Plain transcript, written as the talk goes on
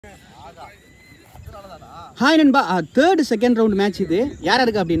Hi Nanba, third second round match இது யாரா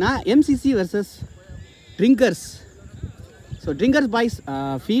இருக்கு அப்படினா MCC Vs Drinkers. So Drinkers boys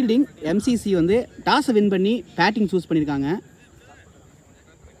fielding, MCC வந்து டாஸ் வின் பண்ணி பேட்டிங் சூஸ் பண்ணிருக்காங்க.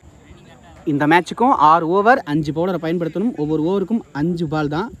 இந்த மேட்சுக்கும் 6 ஓவர் 5 பவுலரை பயன்படுத்தணும். ஒவ்வொரு ஓவருக்கும் 5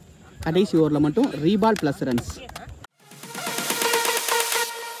 பால் தான். கடைசி ஓவரில் மட்டும் ரீபால் ப்ளஸ் ரன்ஸ்.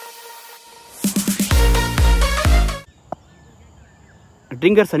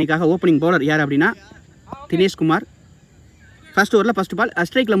 ட்ரிங்கர்ஸ் அணிக்காக ஓப்பனிங் பவுலர் யார் அப்படின்னா தினேஷ் குமார். ஃபர்ஸ்ட் ஓவரில் ஃபர்ஸ்ட் பால்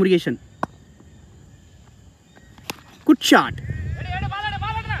ஸ்ட்ரைக்கில் முருகேசன். Good shot.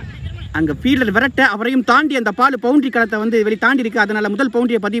 அங்கே ஃபீல்டர் விரட்ட அவரையும் தாண்டி அந்த பால் பவுண்டரி களத்தை வந்து வெளியே தாண்டி இருக்குது. அதனால் முதல்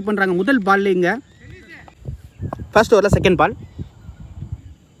பவுண்டரியை பதிவு பண்ணுறாங்க. முதல் பால்ல இங்கே ஃபர்ஸ்ட் ஓவரில் செகண்ட் பால்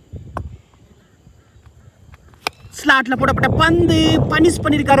ஸ்லாட்டில் போடப்பட்ட பந்து பனிஷ்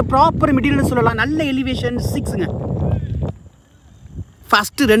பண்ணியிருக்காரு. ப்ராப்பர் மெட்டீரியல்னு சொல்லலாம். நல்ல எலிவேஷன் 6ங்க.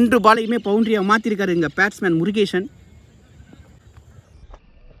 ஃபஸ்ட்டு 2 பாலையுமே பவுண்டரியாக மாற்றிருக்காரு இங்கே பேட்ஸ்மேன் முருகேசன்.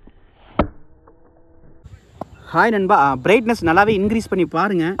 ஹாய் நண்பா, பிரைட்னஸ் நல்லாவே இன்க்ரீஸ் பண்ணி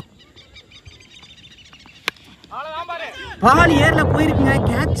பாருங்கள். பால் ஏரில் போயிருக்குங்க.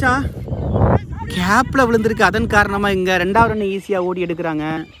 கேட்சா கேப்பில் விழுந்திருக்கு. அதன் காரணமாக இங்கே 2வது ரன் ஈஸியாக ஓடி எடுக்கிறாங்க.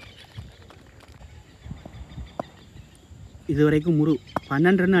 இது வரைக்கும் முரு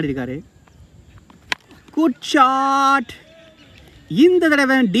 12 ரன் ஆடிருக்காரு. Good shot. இந்த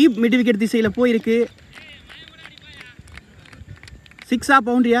தடவை டீப் மிட் விக்கெட் திசையில் போயிருக்கு. 6ஆ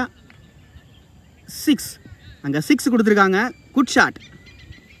பவுண்டரியா? 6. அங்கே 6 கொடுத்துருக்காங்க. Good shot.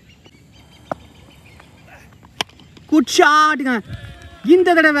 குட் ஷாட்டுங்க.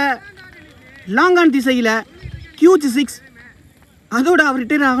 இந்த தடவை லாங் ஆன் திசையில் ஹியூஜ் 6. அதோட அவர்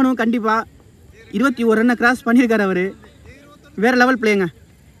ரிட்டையர் ஆகணும் கண்டிப்பாக. 21 ரன்னை கிராஸ் பண்ணியிருக்காரு அவர். வேறு லெவல் பிளேங்க.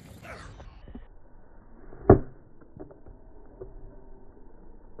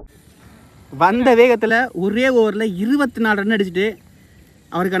 வந்த வேகத்தில் ஒரே ஓவரில் 24 ரன் அடிச்சுட்டு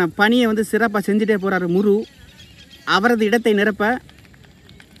அவருக்கான பணியை வந்து சிறப்பாக செஞ்சுட்டே போகிறாரு முரு. அவரது இடத்தை நிரப்ப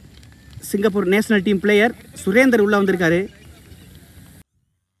Singapore national team player Surender உள்ளே வந்திருக்காரு.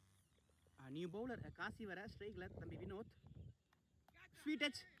 நியூ பவுலர் காசி வர ஸ்ட்ரைக்கில் தம்பி வினோத். Sweet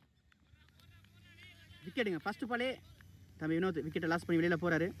touch. விக்கெட்டுங்க. ஃபர்ஸ்ட் பாலே தம்பி வினோத் விக்கெட்டை லாஸ் பண்ணி வெளியில்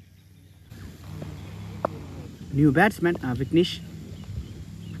போகிறாரு. New batsman Vignesh.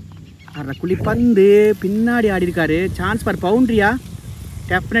 குழி பந்து பின்னாடி ஆடி இருக்காரு. Chance for பவுண்ட்ரியா?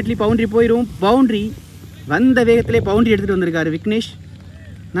 டெஃபினெட்லி பவுண்ட்ரி போயிடும். பவுண்ட்ரி. வந்த வேகத்திலே பவுண்ட்ரி எடுத்துகிட்டு வந்திருக்காரு விக்னேஷ்.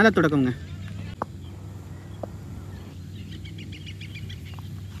 நல்ல தொடக்கங்க.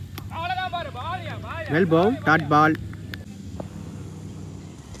 Well Pavul. Dot ball.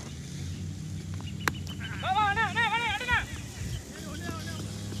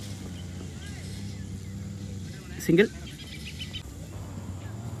 Single.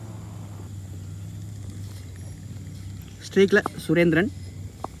 ஸ்ட்ரைக்கில் சுரேந்திரன்.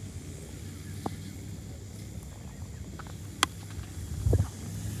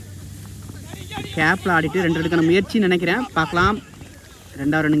 கேப்பில் ஆடிட்டு 2 எடுக்கான முயற்சி நினைக்கிறேன். பார்க்கலாம்.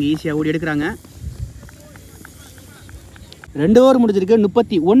 2வது ரன்னுங்க ஈஸியாக ஓடி எடுக்கிறாங்க. 2 ஓவர் முடிஞ்சிருக்கு.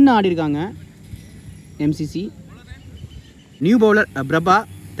 31 ஆடி இருக்காங்க MCC. New bowler Prabha.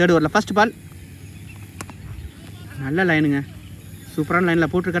 3rd ஓவரில் ஃபர்ஸ்ட் பால். நல்ல லைனுங்க. சூப்பரான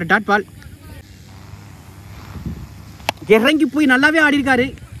லைனில் போட்டிருக்காரு. Dot ball. இறங்கி போய் நல்லாவே ஆடி இருக்காரு.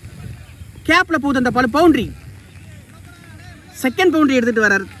 கேப்பில் போகுது அந்த பால். பவுண்டரி. செகண்ட் பவுண்டரி எடுத்துகிட்டு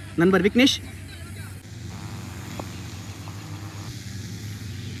வர்றார் நண்பர் விக்னேஷ்.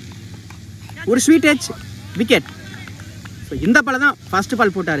 ஒரு ஸ்வீட் டச். விக்கெட். ஸோ இந்த பால் தான் ஃபர்ஸ்ட்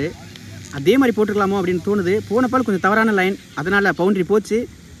பால் போட்டார். அதே மாதிரி போட்டுருக்கலாமோ அப்படின்னு தோணுது. போன பால் கொஞ்சம் தவறான லைன். அதனால் பவுண்டரி போச்சு.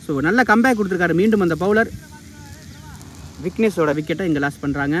 ஸோ நல்ல கம்பேக் கொடுத்துருக்காரு மீண்டும் அந்த பவுலர். விக்னேஷோட விக்கெட்டை இங்கே லாஸ்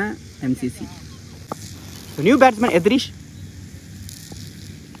பண்ணுறாங்க MCC. So new batsman எத்ரிஷ்.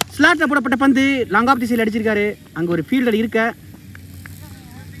 ஸ்லாட்டில் போடப்பட்ட பந்து லாங் ஆஃப் திசையில் அடிச்சிருக்காரு. அங்கே ஒரு ஃபீல்டர் இருக்க.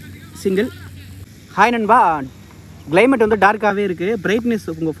 சிங்கிள். ஹாய் நண்பா, கிளைமேட் வந்து டார்க்காகவே இருக்குது. பிரைட்னஸ்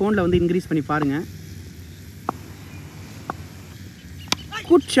உங்கள் ஃபோனில் வந்து இன்க்ரீஸ் பண்ணி பாருங்கள்.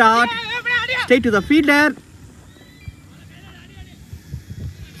 Good shot. Straight to the fielder.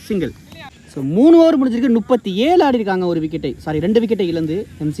 Single. So 3 over முடிஞ்சிருக்கு. 37 ஆடி இருக்காங்க. ஒரு விக்கெட்டை 2 விக்கெட்டை இழந்து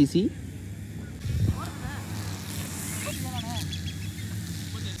MCC.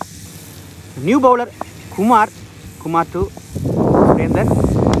 New bowler Kumar. To Surender.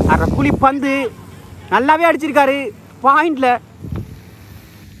 குழி பந்து நல்லாவே அடிச்சிருக்காரு. பாயிண்டில்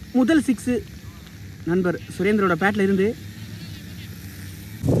முதல் 6 நண்பர் சுரேந்தரோட பேட்டில் இருந்து.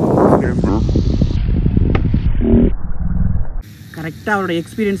 கரெக்டாக அவரோட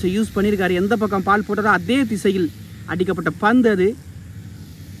எக்ஸ்பீரியன்ஸை யூஸ் பண்ணியிருக்காரு. எந்த பக்கம் பால் போட்டதோ அதே திசையில் அடிக்கப்பட்ட பந்து அது.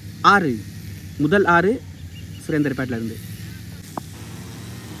 6 முதல் 6 சுரேந்தர் பேட்டில் இருந்து.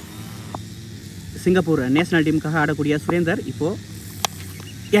 சிங்கப்பூர் நேஷனல் டீமுக்காக ஆடக்கூடிய சுரேந்தர் இப்போது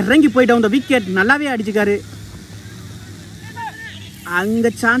இறங்கி போயிட்டு அந்த விக்கெட் நல்லாவே அடிச்சுக்காரு. அங்கே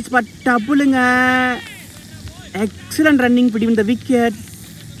chance but டபுளுங்க. Excellent running between the wicket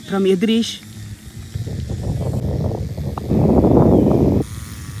from எதிரிஷ்.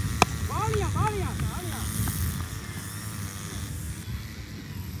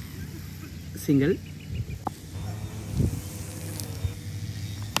 Single.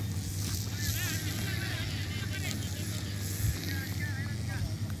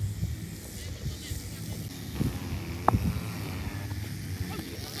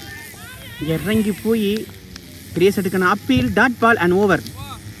 இறங்கி போய் பெரிய செட்டுக்கான appeal dot ball and over.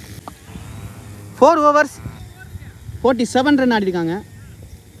 4 overs 47 run ஆடிருக்காங்க.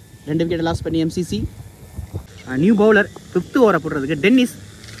 2 wicket loss பண்ணி MCC. நியூ பவுலர் 5th ஓவரை போடுறதுக்கு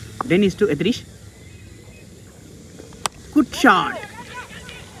டென்னிஸ் டு எத்ரிஷ். Good shot.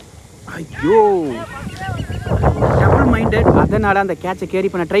 ஐயோ, டபுள் மைண்டட், அதனால் அந்த கேட்சை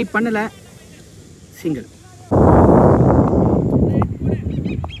கேரி பண்ண ட்ரை பண்ணலை. சிங்கிள்.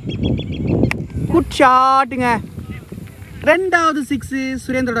 குட் ஷாட்டுங்க. 2வது 6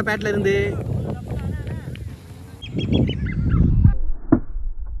 சுரேந்தரோட பேட்டில் இருந்து.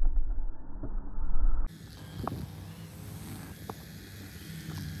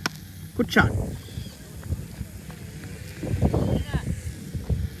 Good shot.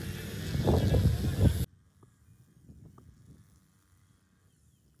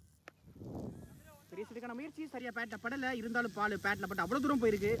 பெரிய செட்டுக்கான முயற்சி சரியா பேட்டில் படலை, இருந்தாலும் பால் பேட்டில் பட்டு அவ்வளோ தூரம்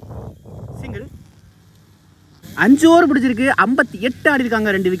போயிருக்கு. சிங்கிள். 5 ஓவர் பிடிச்சிருக்கு. 58 ஆடி இருக்காங்க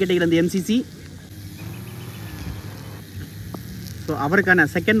 2 விக்கெட்டை இழந்து MCC. ஸோ அவருக்கான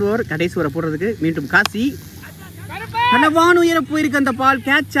செகண்ட் ஓவர் கடைசி ஓவரை போடுறதுக்கு மீண்டும் காசி. நல்லவான் உயர போயிருக்கு அந்த பால்.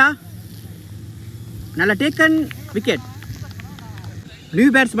 கேட்சா? நல்ல டேக்கன் விக்கெட். நியூ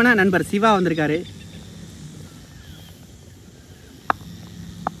பேட்ஸ்மேனா நண்பர் சிவா வந்திருக்காரு.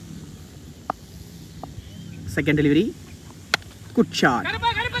 Second delivery. Good shot.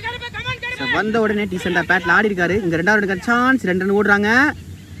 வந்த உடனே டீசெண்டாக பேட்டில் ஆடி இருக்காரு. இங்கே 2வது சான்ஸ். 2 ரன் ஓடுறாங்க.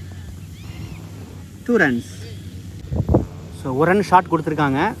 2 runs. ஸோ 1 run ஷாட்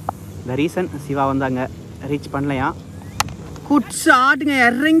கொடுத்துருக்காங்க. இந்த ரீசன் சிவா வந்தாங்க ரீச் பண்ணலையா. குட் ஷாட்டுங்க.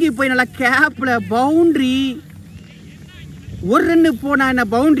 இறங்கி போய் நல்லா கேப்பில் பவுண்ட்ரி. 1 run போனா என்ன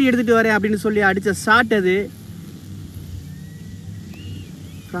பவுண்ட்ரி எடுத்துகிட்டு வரேன் அப்படின்னு சொல்லி அடித்த ஷாட் அது.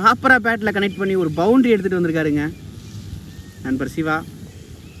 ப்ராப்பராக பேட்டில் கனெக்ட் பண்ணி ஒரு பவுண்ட்ரி எடுத்துகிட்டு வந்திருக்காருங்க நண்பர் சிவா.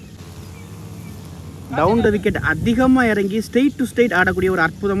 டவுன் த விக்கெட் அதிகமாக இறங்கி ஸ்ட்ரெயிட் டு ஸ்ட்ரெயிட் ஆடக்கூடிய ஒரு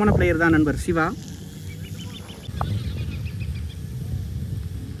அற்புதமான பிளேயர் தான் நண்பர் சிவா.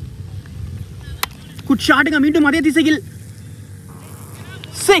 குட் ஷாட்டுங்க. மீண்டும் அதே திசையில்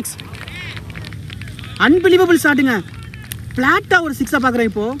 6. அன்பிலீவபிள் ஷாட்டுங்க. பிளாட்டா ஒரு 6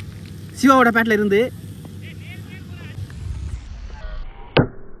 பார்க்குறேன் இப்போ சிவாவோட பேட்டில் இருந்து.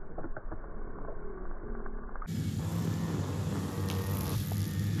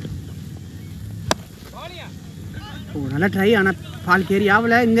 நல்லா ட்ரை, ஆனால் பால் கேரி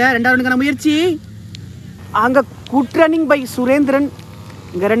ஆகலை. இங்கே 2வது ரன்னுக்கான முயற்சி. அங்கே குட் ரன்னிங் பை சுரேந்திரன்.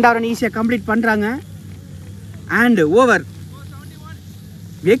 இங்கே 2வது ரன் ஈஸியாக கம்ப்ளீட் பண்ணுறாங்க. And over.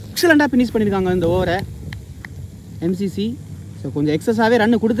 எக்ஸலண்ட்டாக ஃபினிஷ் பண்ணியிருக்காங்க இந்த ஓவரை MCC. ஸோ கொஞ்சம் எக்ஸஸாகவே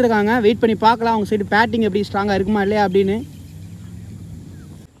ரன்னு கொடுத்துருக்காங்க. வெயிட் பண்ணி பார்க்கலாம் அவங்க சைடு பேட்டிங் எப்படி ஸ்ட்ராங்காக இருக்குமா இல்லையா அப்படின்னு.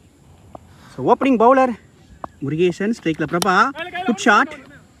 So opening bowler Murugesan. ஸ்ட்ரைக்கில் Prabha. Good shot.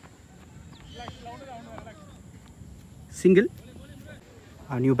 Single.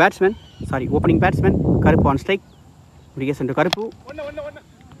 New batsman, sorry opening batsman கருப்பு ஆன் ஸ்ட்ரைக். முருகேசன் டு கருப்பு.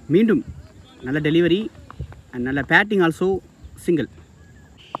 மீண்டும் நல்ல டெலிவரி அண்ட் நல்ல பேட்டிங் ஆல்சோ. சிங்கிள்.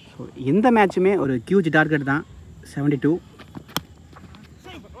 ஸோ எந்த மேட்சுமே ஒரு ஹியூஜ் டார்கெட் தான். 72.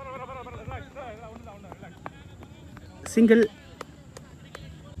 Single.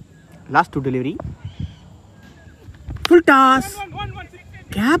 Last 2 delivery. Full toss.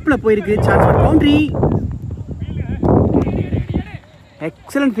 கேப்பில் போயிருக்கு. Chance for boundary.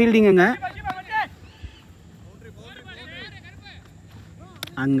 எக்ஸலண்ட் ஃபீல்டிங்குங்க.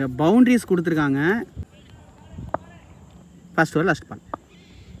 அங்கே பவுண்ட்ரிஸ் கொடுத்துருக்காங்க. First over last ball.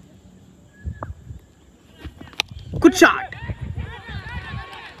 Good shot.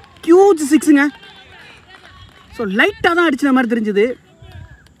 Huge 6ங்க. So லைட்டாக தான் அடிச்சின மாதிரி தெரிஞ்சது.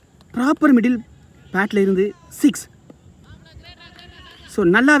 ப்ராப்பர் மிடில் பேட்டில் இருந்து 6. ஸோ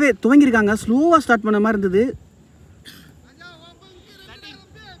நல்லாவே துவங்கியிருக்காங்க. ஸ்லோவாக ஸ்டார்ட் பண்ண மாதிரி இருந்தது.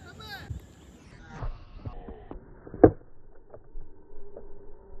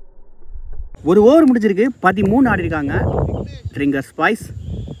 ஒரு ஓவர் முடிஞ்சிருக்கு. 13 ஆடி இருக்காங்க ட்ரிங்கர்ஸ் பாய்ஸ்.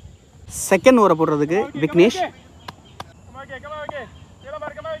 செகண்ட் ஓவரை போடுறதுக்கு விக்னேஷ்.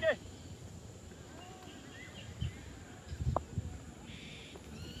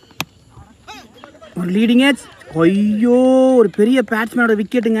 ஒரு லீடிங் ஏஜ். ஐயோ, ஒரு பெரிய பேட்ஸ்மேனோட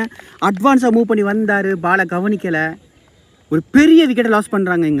விக்கெட்டுங்க. அட்வான்ஸாக மூவ் பண்ணி வந்தார், பாலை கவனிக்கலை, ஒரு பெரிய விக்கெட்டை லாஸ்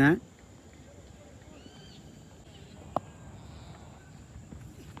பண்ணுறாங்க இங்கே.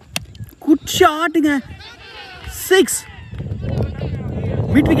 குட் ஷாட்டுங்க, 6.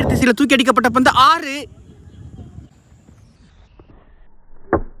 மிட் விக்கெட் திசையில் தூக்கி அடிக்கப்பட்ட பந்து 6.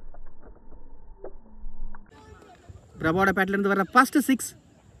 பிரபாவோட பேட்லேருந்து வர ஃபர்ஸ்ட் 6.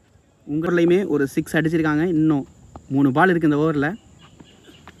 உங்களையுமே ஒரு 6 அடிச்சிருக்காங்க. இன்னும் 3 பால் இருக்குது இந்த ஓவரில்.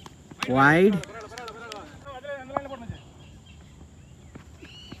 White,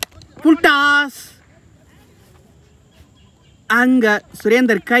 full toss. அங்கே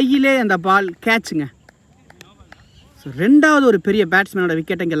சுரேந்தர் கையிலே அந்த பால் கேட்சுங்க. ஸோ ரெண்டாவது ஒரு பெரிய பேட்ஸ்மேனோட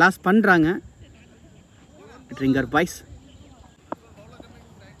விக்கெட்டை இங்கே லாஸ் பண்ணுறாங்க drinker boys.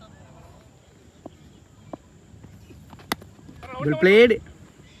 Well blade.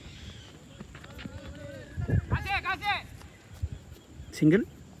 Single.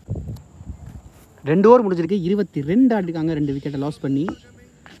 2 over முடிஞ்சிருக்கு, 22 ஆடிருக்காங்க, 2 விக்கெட்டை லாஸ் பண்ணி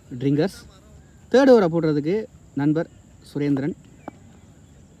ட்ரிங்கர்ஸ். தேர்ட் ஓவரை போடுறதுக்கு நண்பர் சுரேந்திரன்.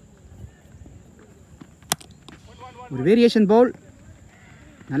 ஒரு வேரியேஷன் பவுல்,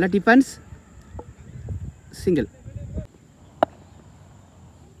 நல்ல டிஃபென்ஸ், சிங்கிள்.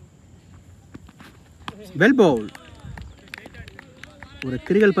 வெல் பவுல். ஒரு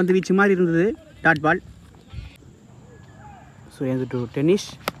கிரிகல் பந்து வீச்சு மாதிரி இருந்தது, dot ball. Surender to tennis.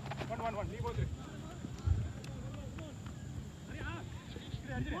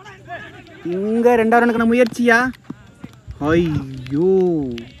 இங்கே 2 ரனுக்கான முயற்சியா? ஐயோ.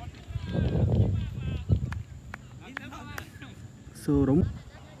 ஸோ ரொம்ப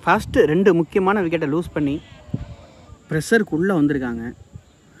ஃபஸ்ட்டு 2 முக்கியமான விக்கெட்டை லூஸ் பண்ணி ப்ரெஷருக்குள்ளே வந்திருக்காங்க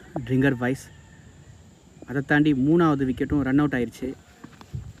ட்ரிங்கர் பாய்ஸ். அதை தாண்டி 3வது விக்கெட்டும் ரன் அவுட் ஆயிடுச்சு.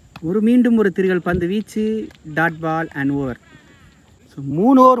 மீண்டும் ஒரு திரிகள் பந்து வீச்சு, dot ball and over. So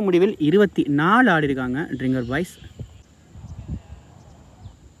 3 over முடிவில் 24 ஆடிருக்காங்க ட்ரிங்கர் பாய்ஸ்.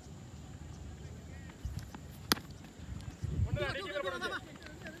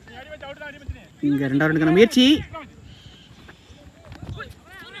 இங்கே 2 ரனுக்கான முயற்சி.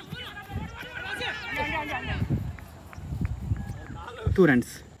 Two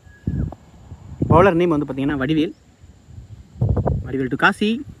runs. பவுலர் நேம் வந்து பார்த்தீங்கன்னா Vadivel. Vadivel to Kashi.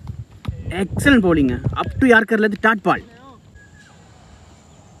 Excellent பவுலிங்க. Up to யார்கர்லேருந்து dot ball.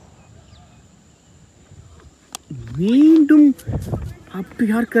 மீண்டும் அப் டு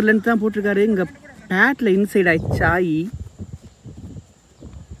யார்கர்லேருந்து தான் போட்டிருக்காரு. இங்கே பேட்டில் இன்சைட் ஆகி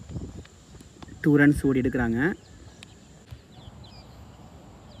 2 ரன்ஸ் ஓடி எடுக்கிறாங்க.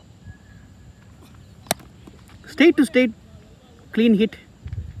 State to state clean hit,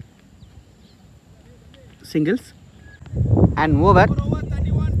 singles and over.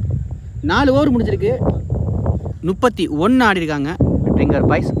 4 over முடிஞ்சிருக்கு, 31 ஆடிருக்காங்க ட்ரிங்கர்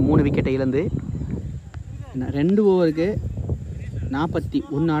பாய்ஸ். 3 விக்கெட்டை இழந்து 2 ஓவருக்கு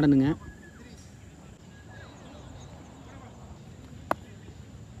 41 ஆடணுங்க.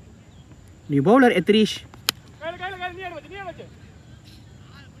 New bowler எத்ரீஷ்.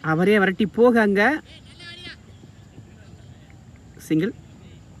 அவரே வரட்டி போக அங்க சிங்கிள்.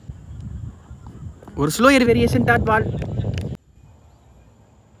 ஒரு slower variation, dot ball.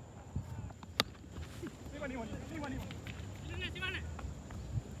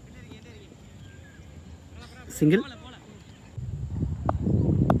 Single.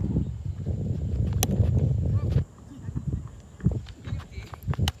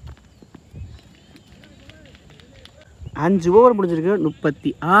 அஞ்சு ஓவர் முடிஞ்சிருக்கு,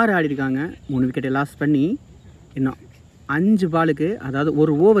 36 ஆடிருக்காங்க. 3 விக்கெட்டை லாஸ் பண்ணி இன்னும் 5 பாலுக்கு, அதாவது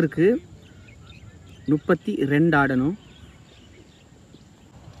ஒரு ஓவருக்கு 32 ஆடணும்.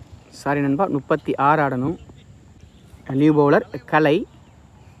 சாரி நண்பா, 36 ஆடணும். New bowler Kalai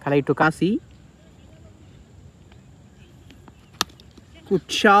to Kashi.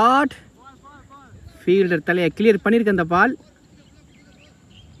 Good shot. Fielder தலையை கிளியர் பண்ணியிருக்க அந்த பால்.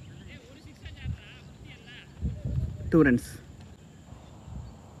 2 ரன்ஸ்.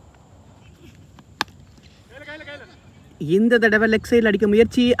 இந்த தடவை லெக் சைடில் அடிக்க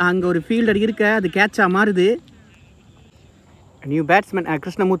முயற்சி, அங்கே ஒரு ஃபீல்டர் இருக்க, அது கேட்சா மாறுது. New batsman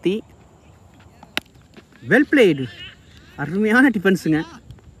Krishnamurthy. Well blade. அருமையான டிஃபென்ஸுங்க.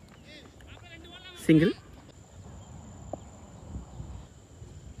 சிங்கிள்.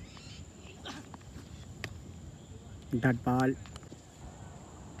 Dot ball.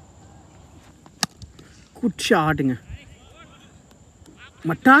 குட் ஷாட்டுங்க.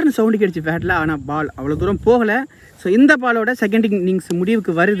 மட்டார்னு சவுண்டு கிடைச்சி பேட்டில். ஆனால் பால் அவ்வளோ தூரம் போகலை. ஸோ இந்த பாலோட செகண்ட் இன்னிங்ஸ்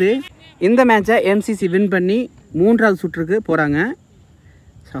முடிவுக்கு வருது. இந்த மேட்சை MCC வின் பண்ணி 3வது சுற்றுக்கு போகிறாங்க.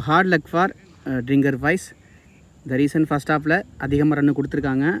 So hard luck for drinker wise. இந்த ரீசன் ஃபர்ஸ்ட் ஹாஃபில் அதிகமாக ரன்னு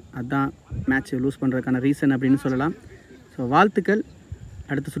கொடுத்துருக்காங்க. அதுதான் மேட்ச் லூஸ் பண்ணுறதுக்கான ரீசன் அப்படின்னு சொல்லலாம். ஸோ வாழ்த்துக்கள்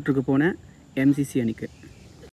அடுத்த சுற்றுக்கு போன MCC அணிக்கு.